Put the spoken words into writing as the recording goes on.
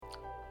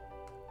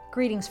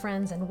Greetings,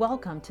 friends, and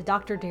welcome to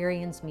Dr.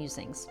 Darian's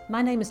Musings.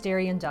 My name is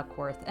Darian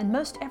Duckworth, and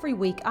most every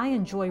week I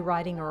enjoy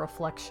writing a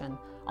reflection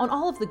on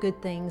all of the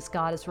good things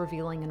God is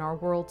revealing in our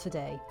world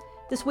today.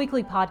 This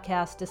weekly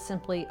podcast is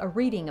simply a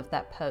reading of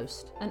that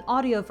post, an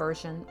audio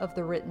version of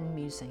the written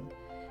musing.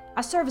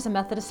 I serve as a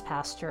Methodist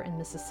pastor in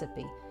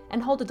Mississippi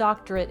and hold a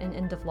doctorate in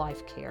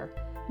end-of-life care.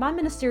 My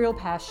ministerial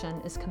passion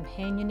is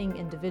companioning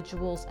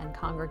individuals and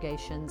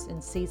congregations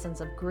in seasons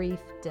of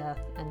grief,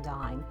 death, and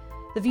dying.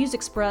 The views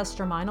expressed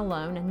are mine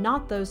alone and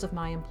not those of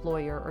my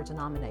employer or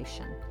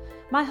denomination.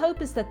 My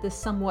hope is that this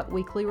somewhat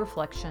weekly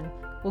reflection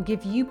will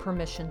give you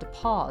permission to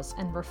pause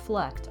and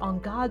reflect on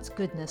God's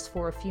goodness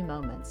for a few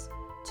moments,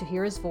 to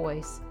hear His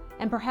voice,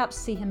 and perhaps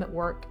see Him at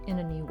work in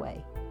a new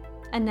way.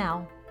 And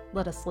now,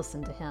 let us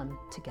listen to Him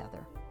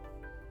together.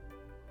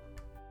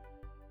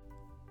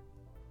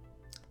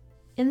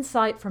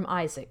 Insight from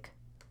Isaac,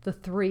 The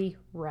Three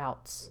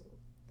Routes,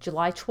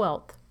 July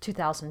 12th,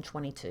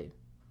 2022.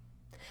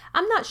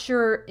 I'm not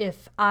sure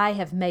if I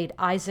have made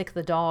Isaac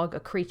the dog a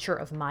creature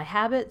of my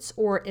habits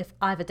or if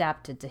I've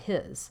adapted to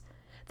his.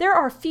 There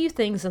are few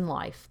things in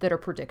life that are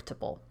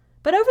predictable,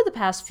 but over the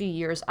past few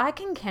years I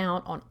can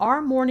count on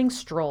our morning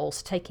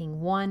strolls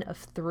taking one of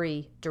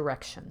three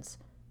directions.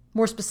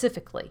 More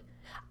specifically,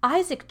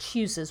 Isaac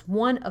chooses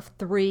one of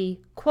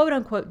three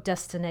quote-unquote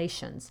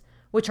destinations,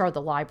 which are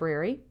the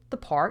library, the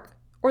park,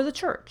 or the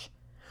church.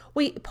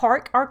 We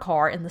park our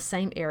car in the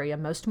same area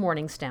most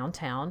mornings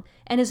downtown,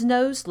 and his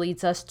nose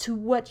leads us to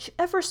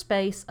whichever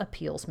space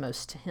appeals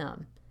most to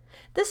him.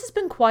 This has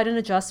been quite an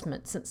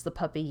adjustment since the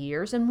puppy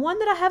years, and one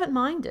that I haven't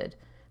minded.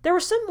 There were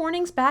some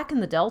mornings back in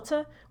the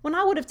Delta when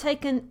I would have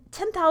taken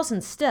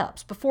 10,000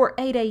 steps before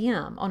 8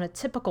 a.m. on a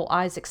typical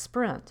Isaac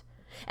sprint.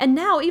 And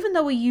now, even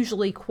though we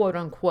usually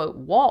quote-unquote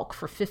walk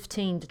for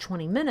 15 to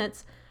 20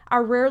 minutes, I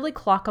rarely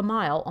clock a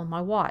mile on my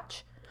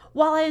watch.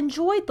 While I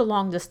enjoyed the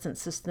long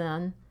distances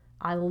then,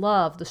 I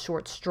love the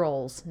short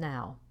strolls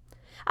now.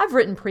 I've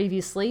written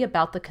previously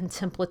about the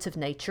contemplative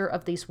nature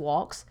of these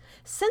walks.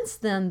 Since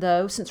then,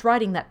 though, since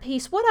writing that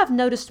piece, what I've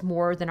noticed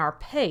more than our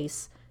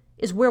pace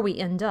is where we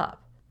end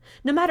up.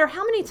 No matter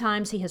how many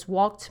times he has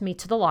walked me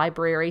to the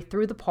library,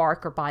 through the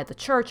park, or by the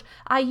church,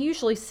 I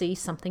usually see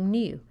something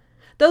new.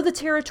 Though the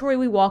territory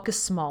we walk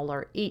is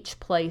smaller, each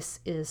place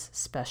is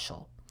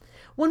special.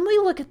 When we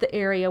look at the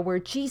area where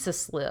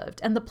Jesus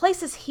lived and the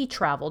places he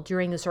traveled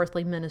during his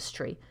earthly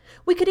ministry,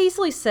 we could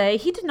easily say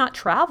he did not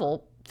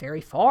travel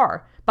very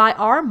far. By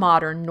our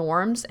modern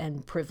norms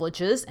and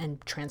privileges and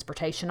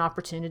transportation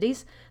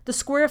opportunities, the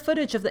square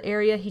footage of the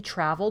area he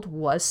traveled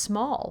was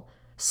small.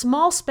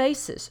 Small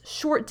spaces,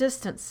 short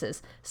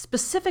distances,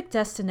 specific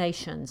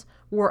destinations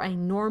were a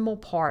normal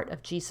part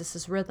of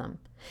Jesus' rhythm.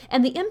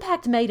 And the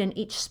impact made in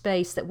each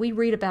space that we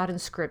read about in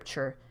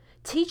Scripture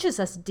teaches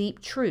us deep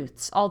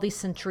truths all these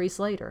centuries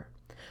later.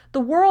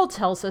 The world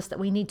tells us that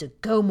we need to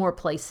go more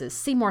places,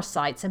 see more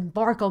sights,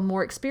 embark on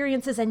more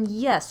experiences, and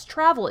yes,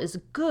 travel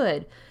is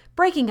good.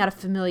 Breaking out of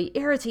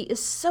familiarity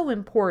is so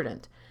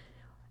important.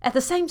 At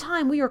the same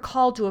time, we are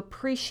called to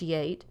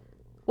appreciate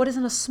what is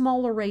in a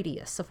smaller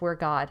radius of where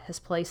God has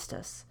placed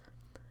us.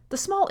 The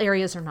small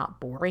areas are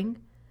not boring.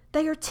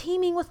 They are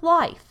teeming with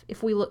life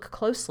if we look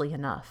closely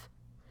enough.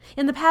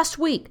 In the past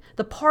week,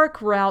 the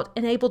park route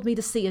enabled me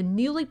to see a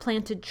newly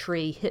planted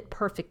tree hit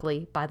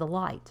perfectly by the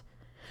light.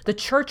 The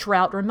church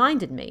route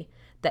reminded me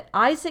that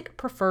Isaac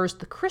prefers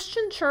the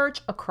Christian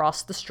church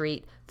across the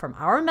street from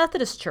our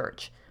Methodist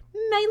church,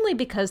 mainly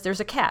because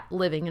there's a cat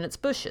living in its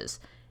bushes,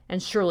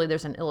 and surely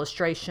there's an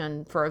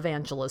illustration for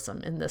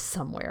evangelism in this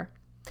somewhere.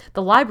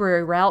 The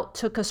library route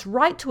took us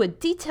right to a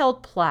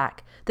detailed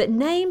plaque that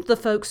named the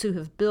folks who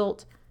have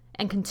built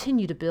and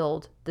continue to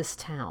build this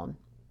town.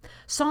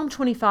 Psalm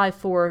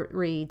 25:4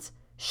 reads,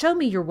 "Show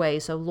me your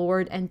ways, O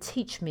Lord, and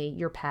teach me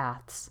your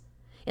paths."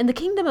 In the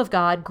kingdom of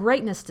God,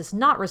 greatness does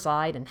not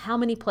reside in how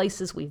many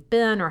places we've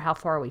been or how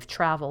far we've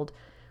traveled.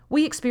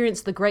 We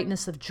experience the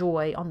greatness of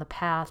joy on the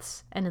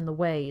paths and in the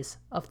ways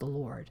of the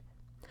Lord.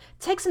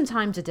 Take some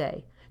time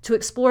today to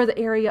explore the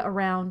area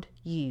around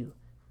you.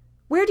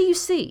 Where do you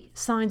see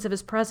signs of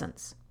His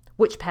presence?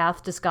 Which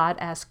path does God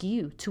ask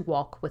you to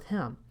walk with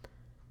Him?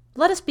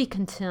 Let us be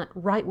content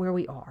right where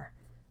we are,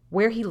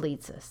 where He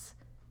leads us,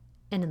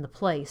 and in the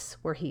place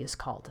where He has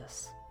called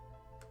us.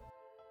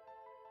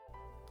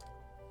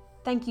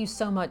 Thank you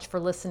so much for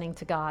listening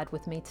to God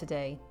with me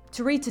today.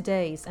 To read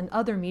today's and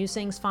other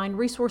musings, find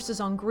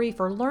resources on grief,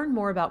 or learn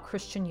more about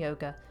Christian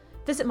yoga,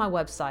 visit my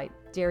website,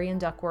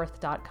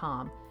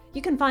 darianduckworth.com.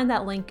 You can find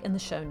that link in the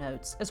show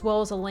notes, as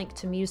well as a link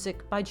to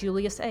music by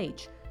Julius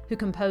H., who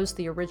composed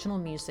the original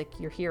music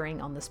you're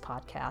hearing on this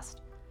podcast.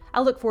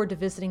 I look forward to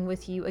visiting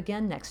with you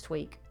again next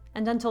week.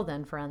 And until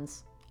then,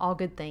 friends, all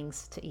good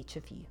things to each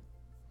of you.